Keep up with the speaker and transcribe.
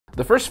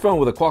The first phone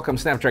with a Qualcomm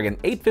Snapdragon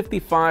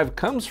 855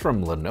 comes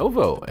from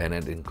Lenovo, and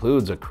it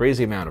includes a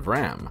crazy amount of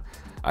RAM.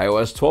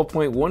 iOS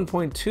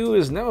 12.1.2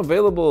 is now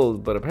available,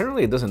 but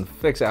apparently it doesn't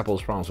fix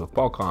Apple's problems with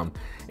Qualcomm.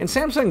 And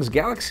Samsung's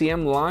Galaxy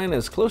M line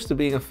is close to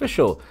being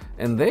official,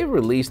 and they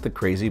released the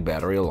crazy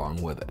battery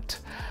along with it.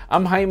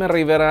 I'm Jaime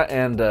Rivera,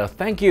 and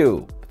thank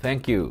you.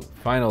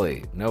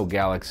 Finally, no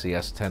Galaxy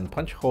S10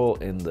 punch hole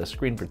in the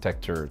screen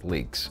protector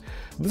leaks.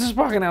 This is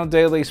Pocketnow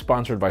Daily,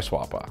 sponsored by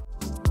Swappa.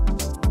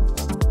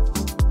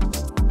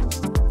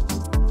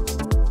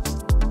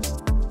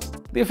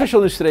 The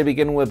official news today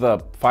begin with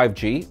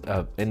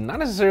 5G, and not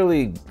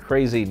necessarily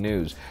crazy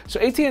news. So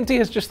AT&T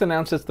has just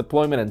announced its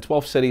deployment in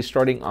 12 cities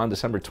starting on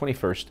December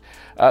 21st.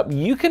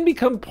 You can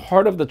become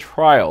part of the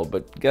trial,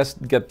 but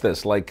get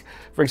this, like,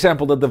 for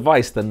example, the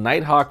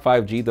Nighthawk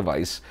 5G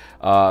device,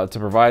 to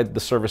provide the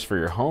service for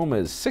your home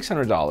is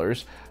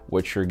 $600,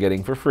 which you're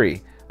getting for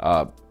free,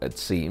 it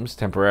seems,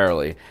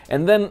 temporarily.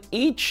 And then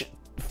each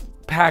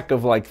pack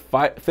of like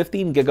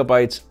 15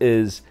 gigabytes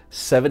is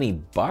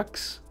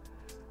 $70.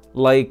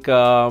 Like,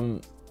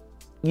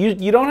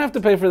 you don't have to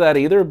pay for that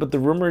either, but the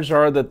rumors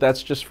are that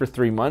that's just for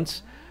 3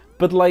 months.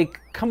 But like,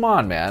 come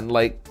on, man,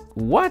 like,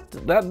 what?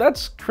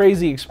 That's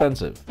crazy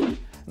expensive.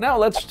 Now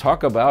let's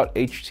talk about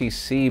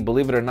HTC.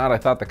 Believe it or not, I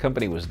thought the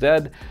company was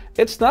dead.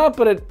 It's not,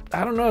 but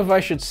I don't know if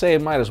I should say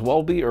it might as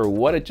well be or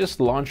what. It just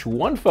launched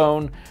one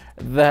phone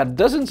that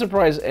doesn't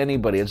surprise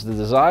anybody. It's the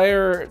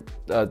Desire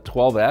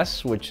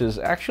 12S, which is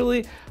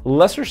actually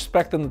lesser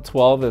spec than the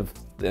 12,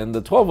 and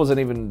the 12 wasn't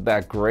even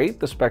that great.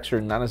 The specs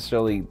are not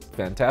necessarily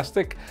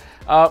fantastic.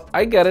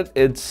 I get it.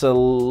 It's a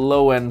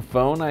low-end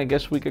phone, I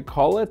guess we could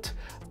call it.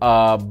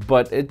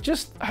 But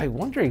I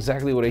wonder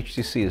exactly what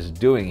HTC is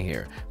doing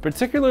here,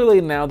 particularly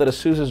now that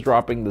ASUS is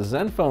dropping the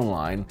Zenfone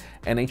line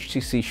and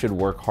HTC should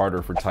work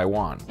harder for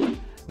Taiwan.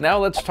 Now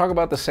let's talk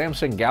about the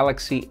Samsung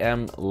Galaxy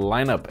M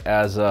lineup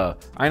as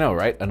I know,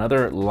 right?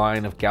 Another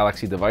line of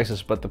Galaxy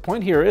devices, but the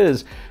point here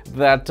is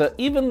that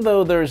even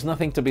though there's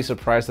nothing to be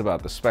surprised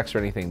about the specs or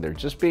anything, they're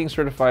just being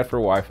certified for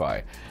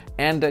Wi-Fi.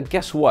 And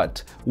guess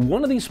what?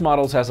 One of these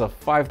models has a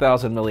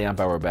 5,000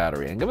 milliamp hour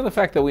battery. And given the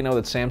fact that we know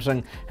that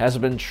Samsung has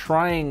been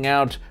trying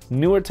out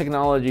newer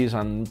technologies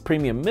on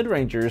premium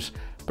mid-rangers,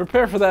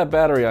 prepare for that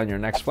battery on your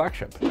next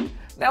flagship.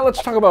 Now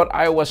let's talk about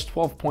iOS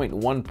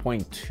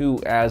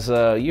 12.1.2, as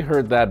you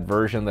heard that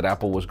version that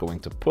Apple was going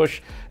to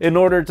push in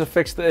order to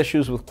fix the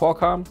issues with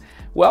Qualcomm.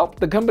 Well,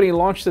 the company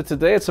launched it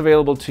today. It's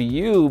available to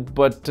you,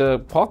 but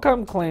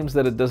Qualcomm claims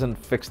that it doesn't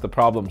fix the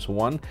problems,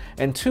 one.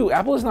 And two,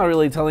 Apple is not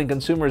really telling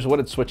consumers what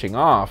it's switching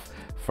off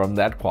from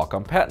that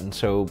Qualcomm patent,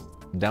 so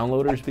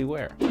downloaders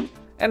beware.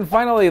 And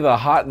finally, the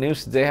hot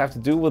news today have to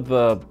do with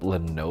the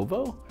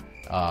Lenovo.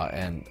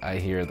 And I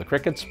hear the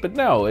crickets, but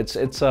no,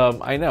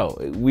 I know,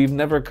 we've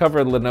never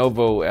covered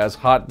Lenovo as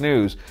hot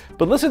news,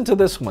 but listen to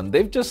this one.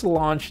 They've just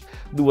launched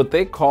what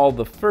they call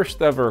the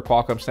first ever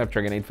Qualcomm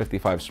Snapdragon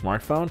 855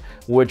 smartphone,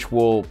 which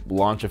will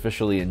launch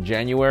officially in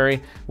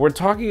January. We're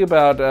talking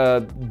about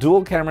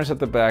dual cameras at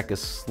the back, a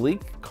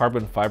sleek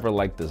carbon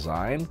fiber-like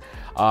design,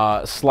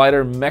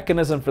 slider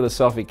mechanism for the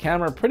selfie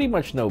camera, pretty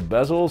much no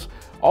bezels.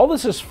 All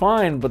this is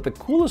fine, but the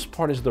coolest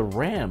part is the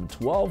RAM,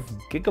 12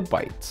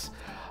 gigabytes.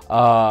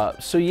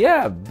 So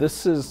yeah,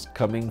 this is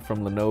coming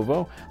from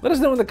Lenovo. Let us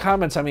know in the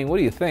comments, I mean, what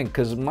do you think?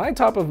 Because my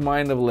top of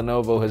mind of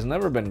Lenovo has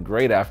never been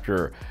great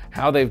after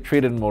how they've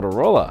treated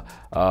Motorola.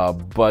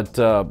 But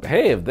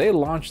hey, if they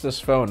launch this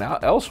phone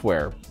out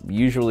elsewhere,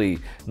 usually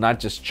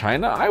not just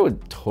China, I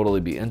would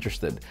totally be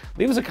interested.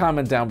 Leave us a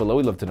comment down below.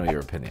 We'd love to know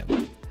your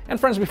opinion. And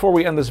friends, before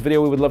we end this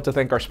video, we would love to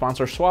thank our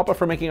sponsor, Swappa,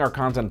 for making our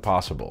content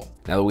possible.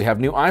 Now that we have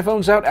new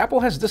iPhones out, Apple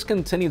has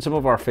discontinued some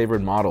of our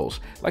favorite models,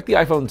 like the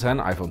iPhone X,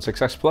 iPhone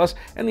 6s Plus,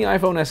 and the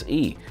iPhone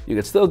SE. You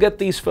can still get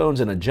these phones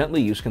in a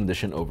gently used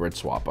condition over at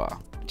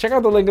Swappa. Check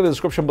out the link in the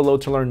description below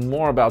to learn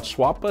more about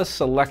Swappa's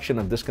selection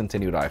of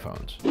discontinued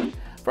iPhones.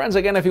 Friends,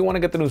 again, if you want to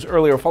get the news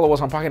earlier, follow us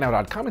on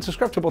Pocketnow.com and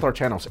subscribe to both our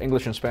channels,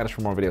 English and Spanish,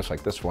 for more videos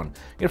like this one.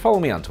 You can follow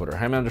me on Twitter,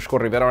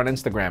 Jaime_Rivera, on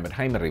Instagram at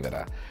Jaime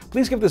Rivera.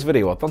 Please give this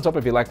video a thumbs up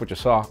if you like what you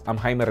saw. I'm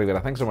Jaime Rivera.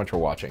 Thanks so much for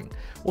watching.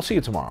 We'll see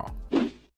you tomorrow.